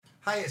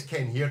Hi, it's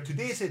Ken here.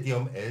 Today's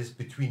idiom is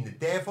between the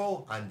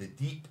devil and the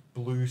deep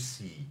blue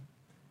sea.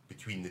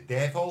 Between the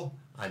devil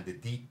and the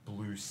deep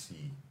blue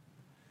sea.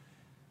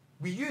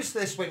 We use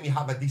this when we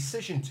have a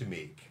decision to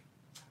make,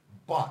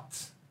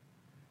 but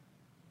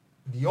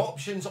the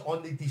options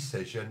on the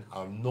decision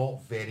are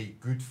not very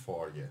good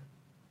for you.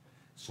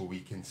 So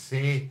we can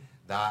say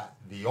that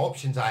the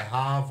options I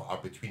have are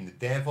between the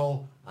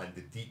devil and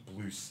the deep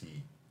blue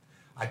sea.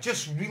 I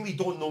just really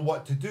don't know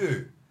what to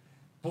do.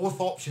 Both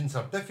options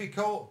are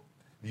difficult.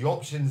 The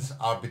options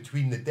are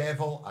between the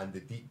devil and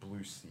the deep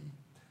blue sea.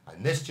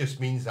 And this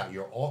just means that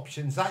your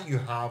options that you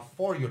have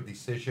for your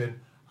decision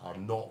are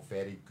not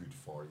very good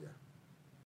for you.